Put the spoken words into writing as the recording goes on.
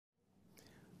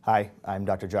Hi, I'm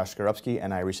Dr. Josh Skorupski,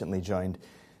 and I recently joined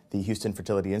the Houston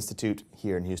Fertility Institute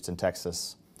here in Houston,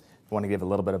 Texas. I want to give a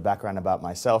little bit of background about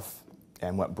myself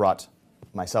and what brought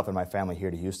myself and my family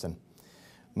here to Houston.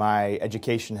 My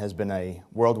education has been a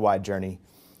worldwide journey,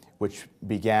 which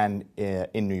began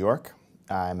in New York.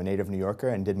 I'm a native New Yorker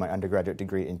and did my undergraduate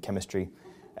degree in chemistry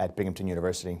at Binghamton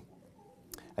University.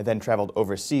 I then traveled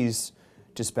overseas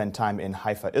to spend time in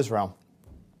Haifa, Israel,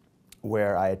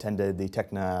 where I attended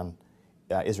the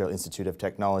Israel Institute of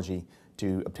Technology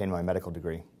to obtain my medical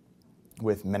degree.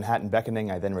 With Manhattan beckoning,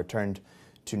 I then returned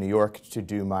to New York to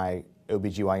do my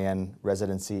OBGYN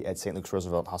residency at St. Luke's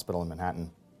Roosevelt Hospital in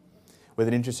Manhattan. With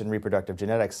an interest in reproductive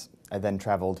genetics, I then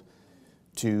traveled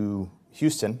to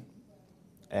Houston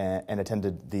and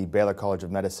attended the Baylor College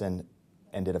of Medicine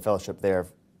and did a fellowship there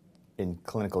in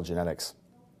clinical genetics,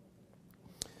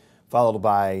 followed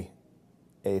by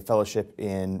a fellowship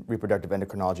in reproductive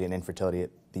endocrinology and infertility at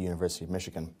the University of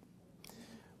Michigan.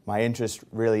 My interest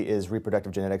really is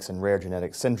reproductive genetics and rare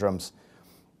genetic syndromes,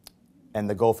 and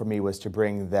the goal for me was to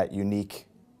bring that unique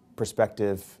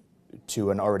perspective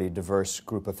to an already diverse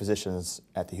group of physicians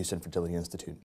at the Houston Fertility Institute.